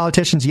to some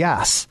politicians,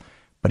 yes.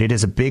 But it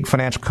is a big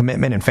financial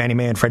commitment, and Fannie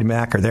Mae and Freddie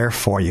Mac are there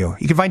for you.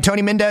 You can find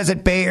Tony Mendez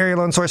at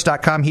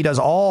BayAreaLoanSource.com. He does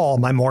all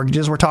my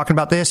mortgages. We're talking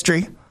about the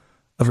history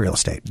of real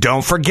estate.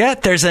 Don't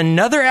forget, there's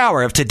another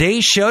hour of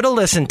today's show to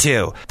listen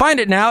to. Find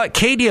it now at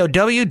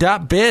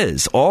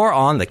KDOW.biz or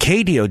on the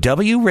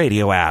KDOW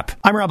radio app.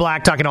 I'm Rob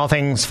Black, talking all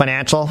things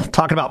financial,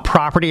 talking about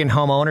property and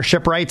home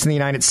ownership rights in the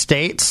United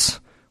States.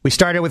 We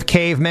started with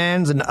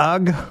cavemans and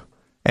UGG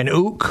and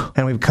ook,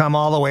 and we've come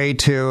all the way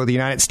to the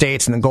United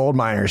States and the gold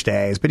miners'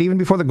 days. But even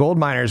before the gold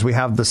miners, we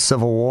have the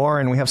Civil War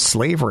and we have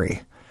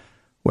slavery,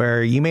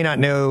 where you may not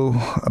know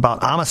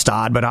about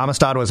Amistad, but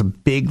Amistad was a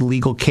big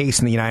legal case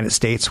in the United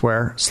States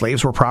where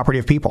slaves were property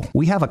of people.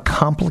 We have a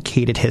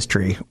complicated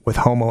history with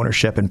home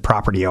ownership and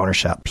property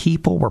ownership.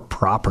 People were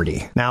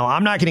property. Now,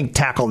 I'm not going to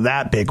tackle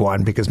that big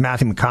one because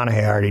Matthew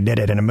McConaughey already did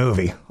it in a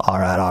movie. All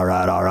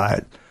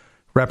right.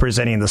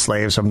 Representing the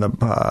slaves from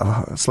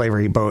the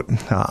slavery boat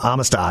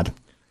Amistad.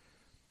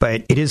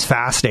 But it is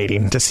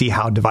fascinating to see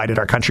how divided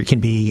our country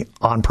can be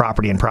on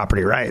property and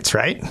property rights,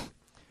 right?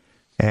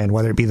 And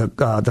whether it be the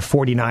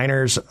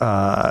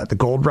 49ers, the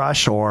gold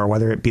rush, or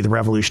whether it be the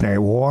Revolutionary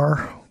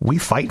War, we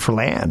fight for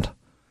land.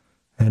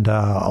 And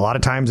a lot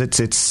of times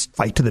it's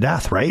fight to the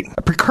death, right?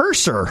 A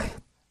precursor.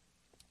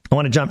 I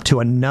want to jump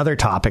to another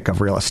topic of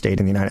real estate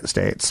in the United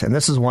States. And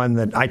this is one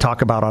that I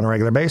talk about on a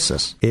regular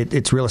basis.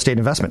 It's real estate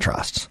investment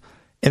trusts.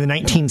 In the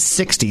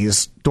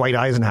 1960s, Dwight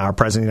Eisenhower,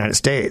 President of the United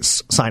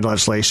States, signed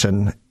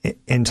legislation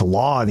into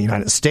law in the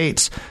United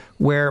States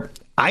where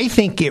I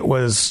think it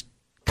was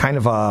kind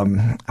of, I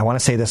want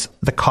to say this,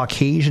 the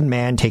Caucasian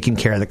man taking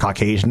care of the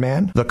Caucasian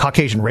man, the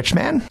Caucasian rich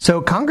man.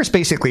 So Congress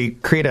basically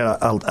created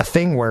a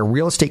thing where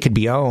real estate could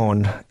be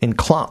owned in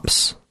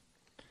clumps.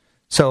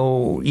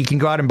 So you can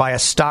go out and buy a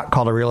stock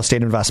called a real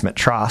estate investment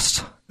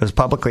trust. It was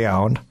publicly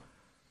owned.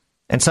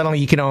 And suddenly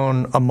you can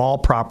own a mall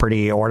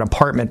property or an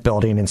apartment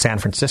building in San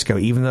Francisco,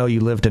 even though you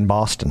lived in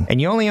Boston. And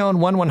you only own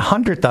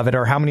 1/100th of it,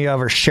 or how many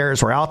other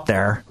shares were out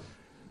there.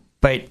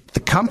 But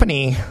the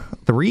company,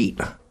 the REIT,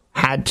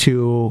 had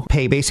to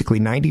pay basically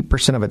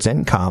 90% of its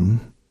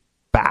income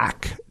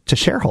back to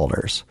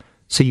shareholders.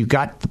 So you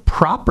got the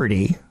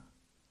property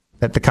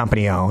that the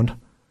company owned.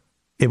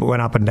 It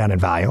went up and down in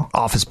value.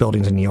 Office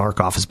buildings in New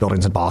York, office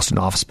buildings in Boston,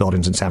 office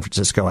buildings in San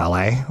Francisco,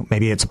 LA.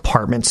 Maybe it's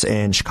apartments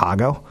in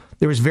Chicago.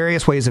 There was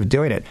various ways of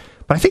doing it.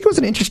 But I think it was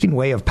an interesting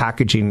way of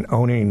packaging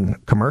owning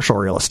commercial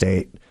real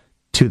estate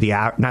to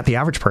not the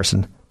average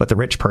person, but the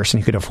rich person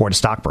who could afford a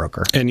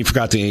stockbroker. And you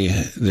forgot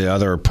the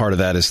other part of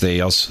that is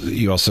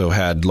you also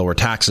had lower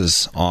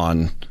taxes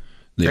on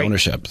the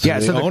ownership. So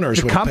the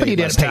owners, the company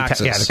didn't pay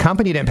taxes. The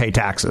company didn't pay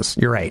taxes.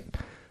 You're right.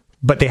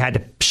 But they had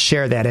to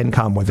share that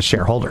income with the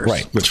shareholders.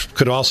 Right, which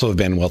could also have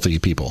been wealthy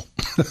people.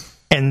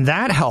 And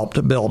that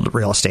helped build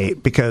real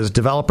estate because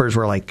developers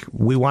were like,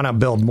 we want to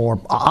build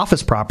more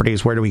office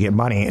properties. Where do we get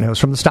money? And it was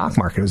from the stock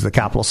market. It was the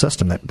capital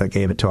system that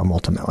gave it to them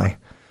ultimately.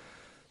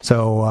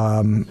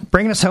 So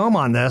bringing us home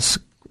on this,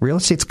 real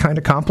estate's kind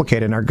of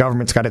complicated, and our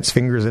government's got its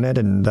fingers in it,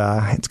 and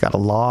it's got a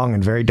long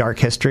and very dark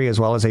history as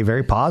well as a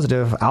very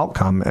positive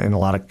outcome in a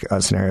lot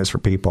of scenarios for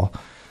people.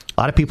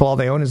 A lot of people, all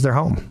they own is their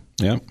home.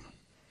 Yeah.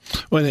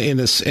 Well,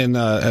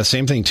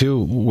 same thing too.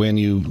 When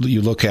you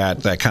look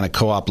at that kind of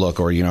co-op look,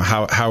 or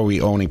how are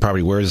we owning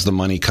property? Where is the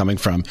money coming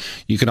from?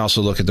 You can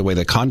also look at the way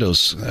that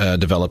condos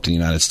developed in the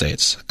United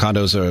States.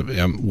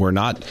 Condos were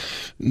not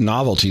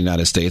novel to the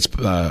United States.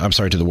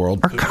 To the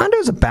world. Are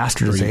condos a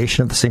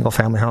bastardization of the single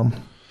family home?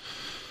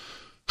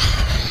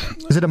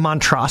 Is it a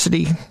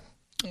monstrosity?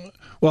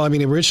 Well, I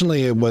mean,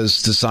 originally it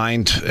was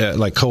designed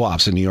like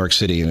co-ops in New York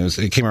City, and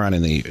it came around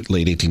in the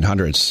late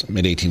 1800s,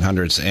 mid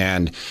 1800s,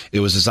 and it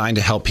was designed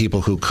to help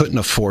people who couldn't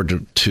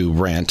afford to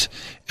rent,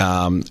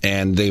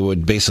 and they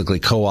would basically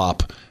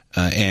co-op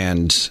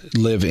and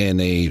live in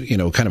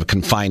a kind of a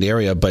confined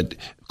area, but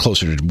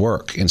closer to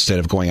work instead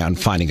of going out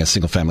and finding a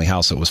single family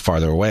house that was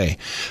farther away.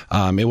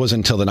 It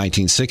wasn't until the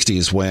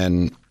 1960s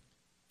when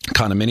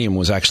condominium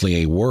was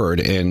actually a word,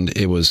 and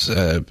it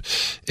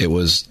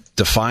was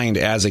defined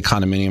as a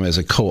condominium as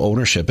a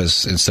co-ownership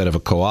instead of a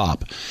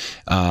co-op.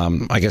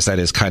 I guess that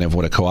is kind of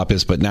what a co-op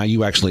is, but now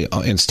you actually,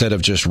 instead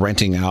of just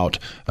renting out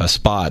a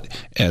spot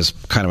as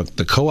kind of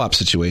the co-op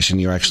situation,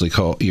 you're actually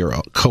you're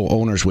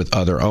co-owners with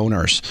other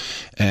owners.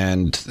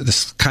 And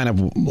this is kind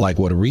of like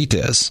what a REIT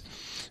is.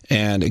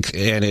 And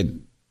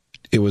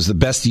it was the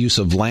best use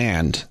of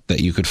land that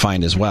you could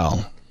find as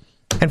well.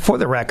 And for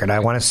the record, I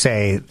want to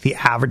say the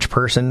average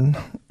person,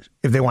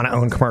 if they want to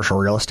own commercial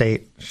real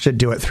estate, should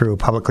do it through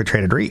publicly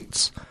traded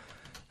REITs.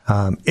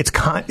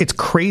 It's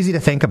crazy to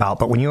think about,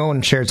 but when you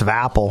own shares of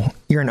Apple,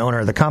 you're an owner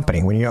of the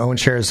company. When you own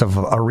shares of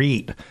a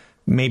REIT,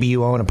 maybe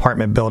you own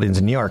apartment buildings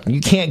in New York.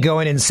 You can't go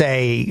in and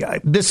say,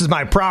 this is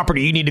my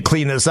property, you need to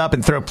clean this up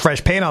and throw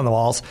fresh paint on the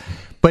walls.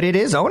 But it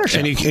is ownership.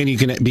 And you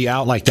can be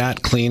out like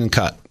that, clean and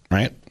cut,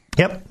 right?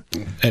 Yep.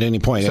 At any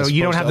point. So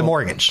you don't have the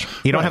mortgage.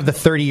 You don't have the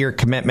 30-year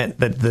commitment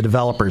that the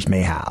developers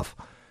may have.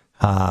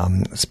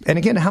 And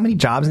again, how many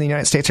jobs in the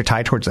United States are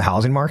tied towards the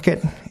housing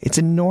market? It's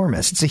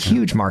enormous. It's a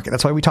huge market.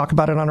 That's why we talk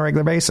about it on a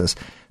regular basis.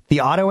 The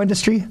auto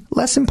industry,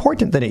 less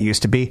important than it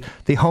used to be.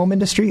 The home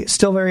industry,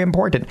 still very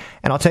important.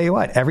 And I'll tell you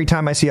what, every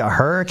time I see a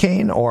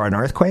hurricane or an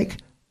earthquake,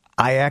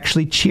 I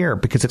actually cheer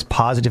because it's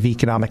positive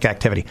economic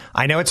activity.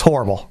 I know it's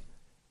horrible.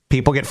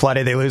 People get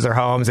flooded, they lose their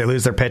homes, they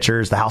lose their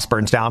pictures, the house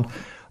burns down.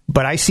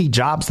 But I see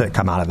jobs that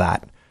come out of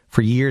that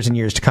for years and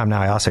years to come.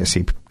 Now I also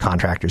see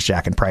contractors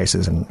jacking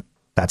prices, and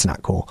that's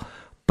not cool.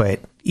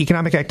 But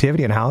economic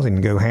activity and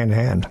housing go hand in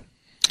hand.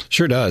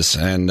 Sure does.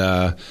 And,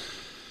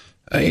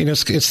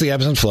 it's the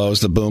ebbs and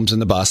flows, the booms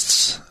and the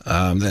busts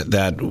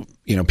that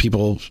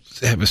people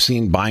have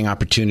seen buying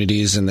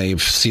opportunities and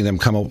they've seen them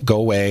go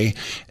away.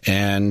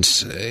 And,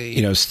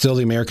 still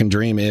the American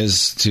dream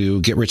is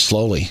to get rich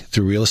slowly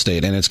through real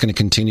estate. And it's going to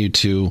continue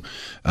to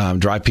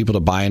drive people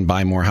to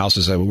buy more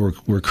houses.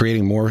 We're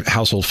creating more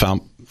household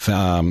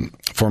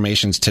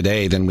formations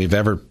today than we've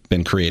ever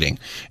been creating.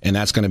 And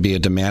that's going to be a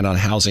demand on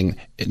housing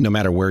no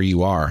matter where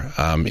you are.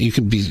 You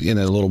can be in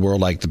a little world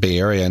like the Bay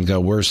Area and go,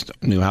 where's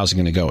new housing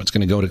going to go? It's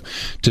going to go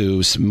to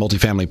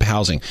multifamily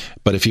housing.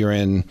 But if you're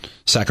in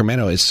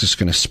Sacramento, it's just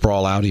going to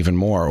sprawl out even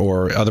more,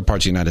 or other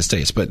parts of the United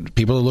States. But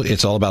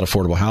it's all about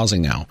affordable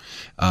housing now.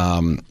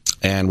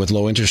 And with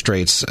low interest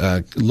rates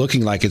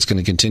looking like it's going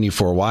to continue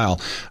for a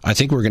while, I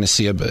think we're going to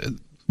see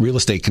real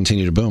estate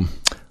continue to boom.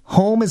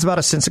 Home is about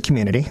a sense of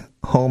community.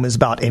 Home is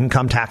about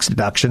income tax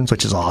deductions,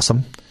 which is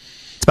awesome.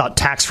 It's about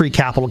tax-free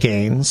capital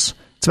gains.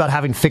 It's about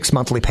having fixed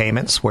monthly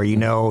payments where you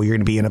know you're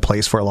going to be in a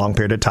place for a long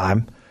period of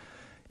time.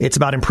 It's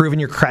about improving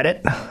your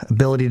credit.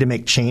 Ability to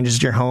make changes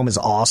to your home is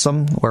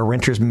awesome, where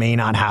renters may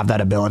not have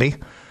that ability.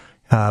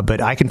 But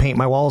I can paint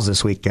my walls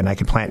this weekend. I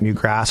can plant new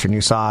grass or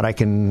new sod. I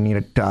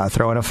can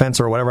throw in a fence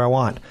or whatever I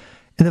want.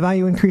 And the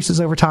value increases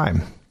over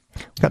time.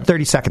 We've got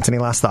 30 seconds. Any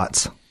last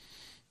thoughts?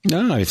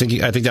 No, I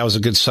think that was a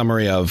good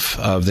summary of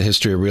the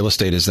history of real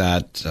estate. Is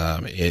that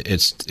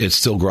it's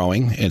still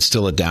growing, it's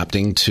still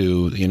adapting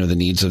to the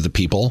needs of the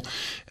people,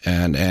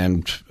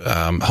 and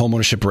home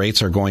ownership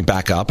rates are going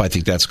back up. I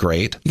think that's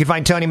great. You can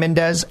find Tony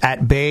Mendez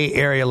at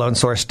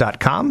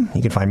BayAreaLoanSource.com.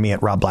 You can find me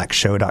at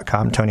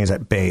RobBlackShow.com. Tony is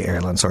at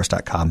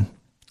BayAreaLoanSource.com.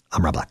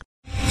 I'm Rob Black.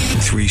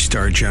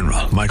 3-star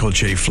General Michael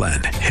J.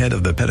 Flynn, head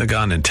of the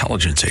Pentagon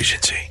Intelligence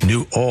Agency,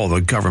 knew all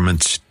the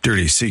government's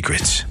dirty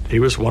secrets. He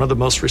was one of the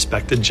most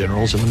respected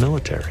generals in the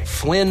military.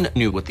 Flynn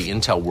knew what the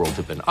intel world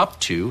had been up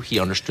to. He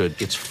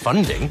understood its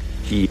funding.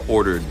 He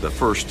ordered the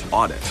first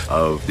audit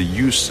of the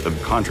use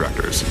of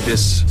contractors.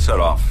 This set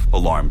off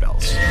alarm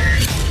bells.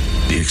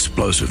 The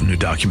explosive new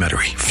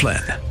documentary,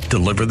 Flynn,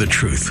 Deliver the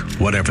Truth,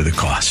 Whatever the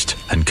Cost,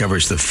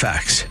 uncovers the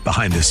facts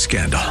behind this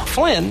scandal.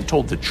 Flynn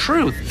told the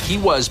truth. He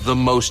was the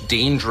most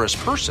dangerous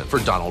person for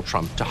Donald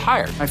Trump to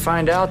hire. I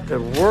find out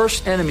the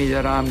worst enemy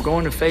that I'm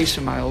going to face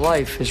in my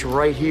life is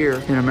right here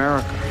in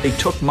America. They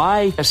took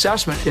my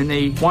assessment and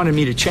they wanted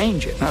me to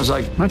change it. And I was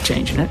like, I'm not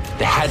changing it.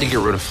 They had to get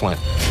rid of Flynn.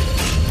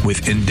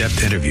 With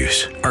in-depth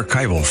interviews,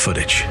 archival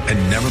footage,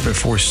 and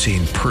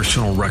never-before-seen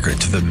personal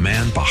records of the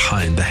man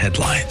behind the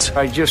headlines.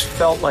 I just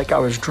felt like I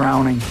was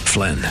drowning.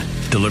 Flynn,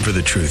 Deliver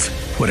the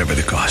Truth, Whatever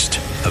the Cost.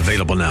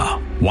 Available now.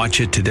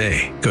 Watch it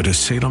today. Go to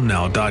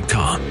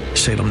salemnow.com.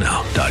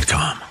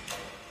 salemnow.com.